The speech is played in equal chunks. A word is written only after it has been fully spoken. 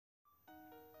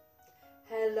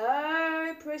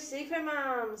Secret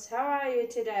Mums. How are you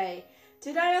today?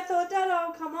 Today I thought that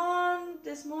I'll come on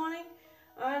this morning.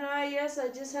 Yes, I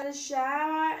just had a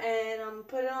shower and I'm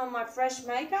putting on my fresh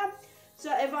makeup.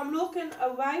 So if I'm looking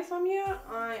away from you,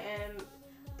 I am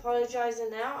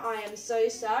apologizing now. I am so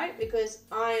sorry because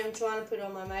I am trying to put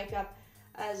on my makeup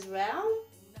as well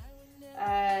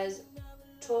as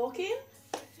talking.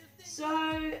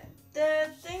 So the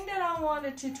thing that I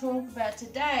wanted to talk about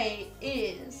today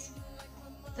is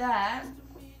that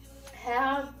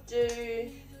how do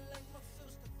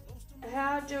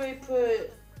we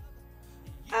put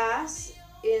us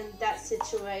in that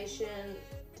situation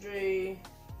through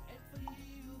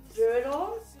it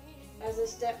all as a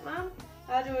stepmom?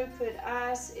 How do we put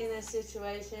us in a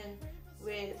situation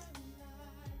with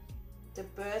the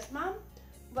birth mum?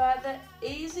 But the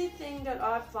easy thing that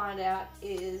I find out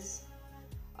is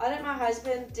I let my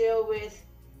husband deal with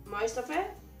most of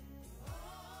it,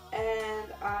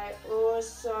 and I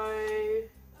also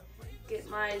get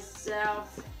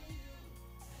myself,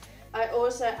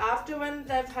 after when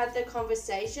they've had the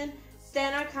conversation,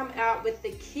 then I come out with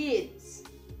the kids,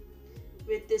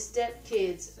 with the step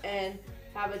kids, and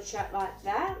have a chat like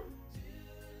that,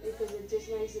 because it just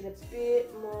makes it a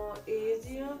bit more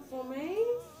easier for me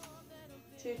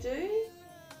to do.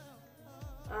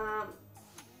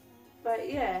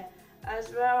 But yeah, as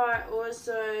well,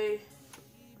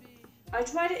 I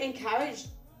try to encourage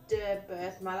the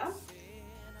birth mother,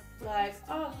 like,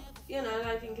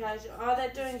 encourage,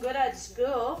 they're doing good at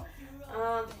school,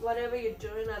 whatever you're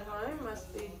doing at home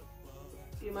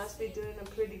you must be doing a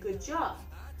pretty good job.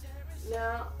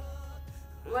 Now,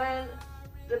 when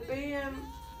the BM,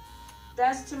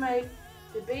 that's to make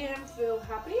the BM feel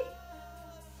happy,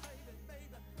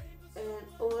 and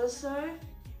also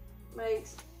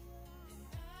makes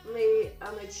me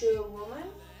a mature woman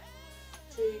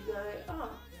to go, oh,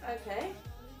 okay,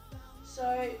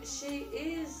 so she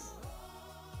is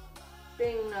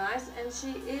being nice and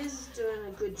she is doing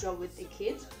a good job with the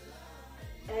kids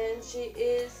and she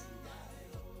is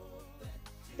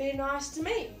being nice to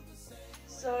me.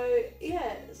 So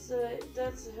yeah, so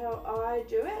that's how I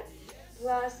do it.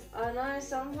 Plus, I know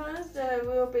sometimes there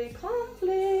will be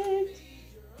conflict.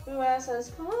 Who else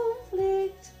has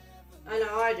conflict? I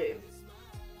know I do.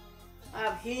 I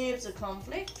have heaps of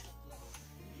conflict.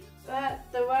 But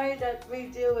the way that we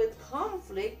deal with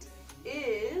conflict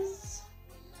is...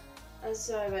 I'm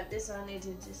sorry about this, I need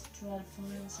to just try to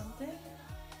find something.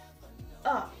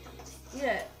 Oh,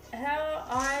 yeah. How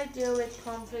I deal with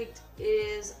conflict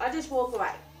is I just walk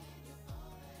away.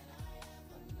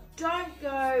 Don't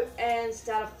go and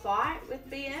start a fight with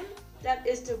BM. That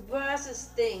is the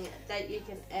worstest thing that you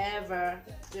can ever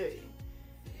do,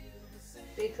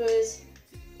 because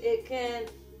it can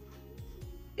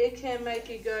make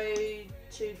you go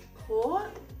to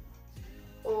court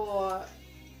or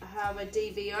have a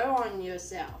DVO on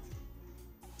yourself.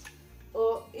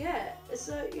 Or yeah,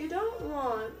 so you don't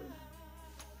want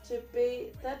to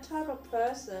be that type of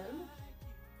person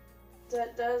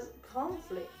that does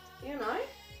conflict, you know?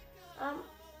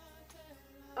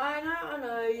 I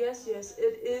know, yes,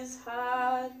 it is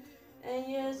hard, and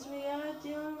yes, we are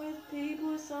dealing with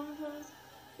people sometimes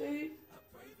who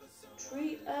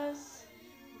treat us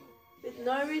with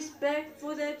no respect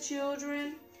for their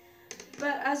children.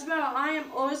 But as well, I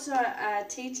am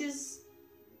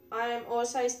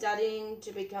also studying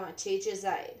to become a teacher's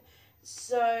aide.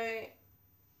 So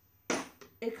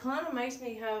it kind of makes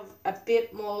me have a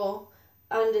bit more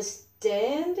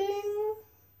understanding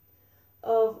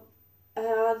of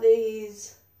how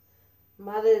these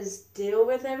mothers deal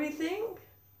with everything.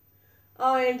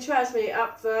 Oh, and trust me,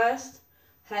 up first,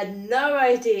 had no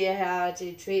idea how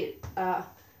to treat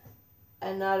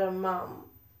another mum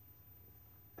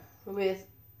with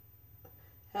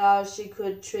how she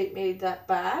could treat me that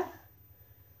bad.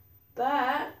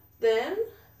 But then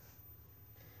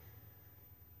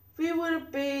we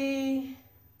wouldn't be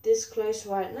this close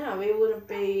right now. We wouldn't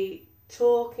be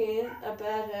talking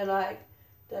about her like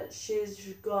that she's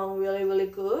gone really, really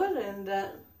good and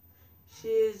that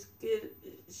she's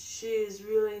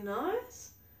really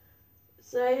nice.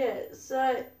 So yeah,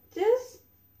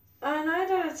 I know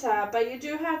that it's hard, but you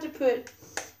do have to put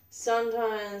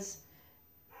sometimes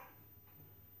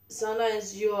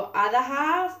your other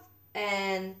half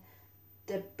and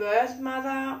the birth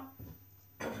mother,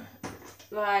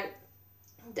 like,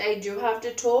 they do have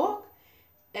to talk,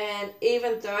 and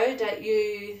even though that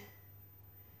you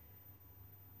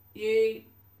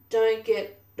don't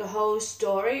get the whole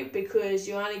story because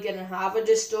you're only getting half of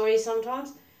the story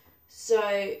sometimes,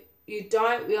 so you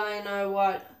don't really know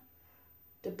what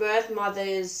the birth mother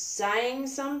is saying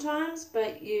sometimes,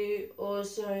 but you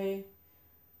also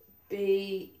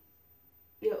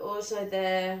you're also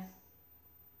there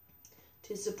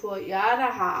to support your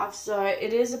other half. So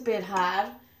it is a bit hard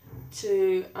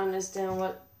to understand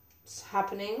what's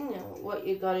happening and what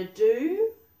you got to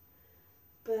do.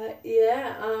 But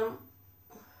yeah,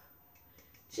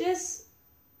 just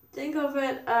think of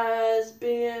it as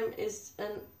BM is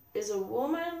a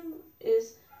woman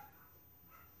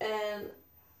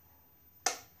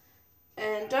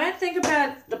and don't think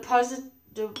about the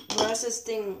versus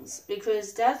things,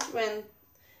 because that's when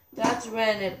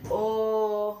it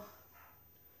all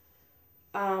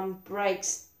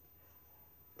breaks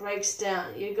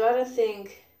down. You gotta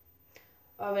think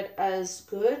of it as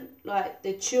good, like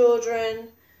the children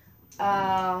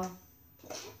are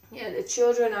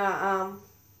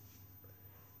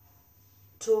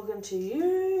talking to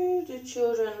you, the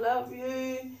children love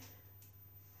you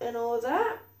and all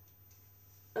that.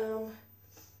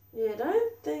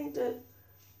 Don't think that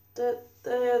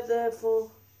they are there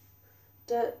for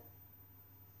that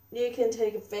you can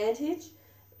take advantage.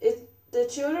 The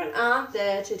children aren't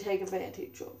there to take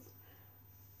advantage of.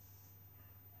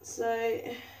 So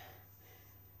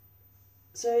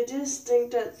just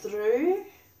think that through.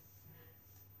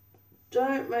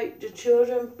 Don't make the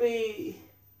children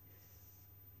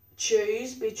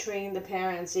choose between the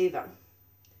parents either.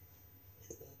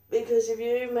 Because if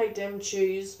you make them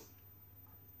choose,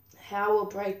 hell will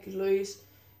break loose.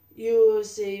 You will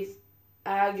see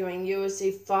arguing, you will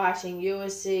see fighting, you will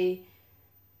see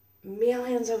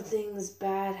millions of things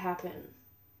bad happen.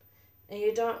 And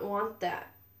you don't want that.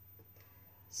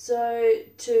 So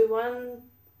to one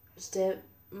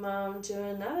stepmom to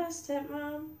another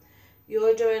stepmom,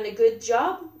 you're doing a good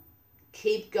job.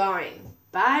 Keep going.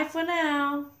 Bye for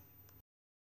now.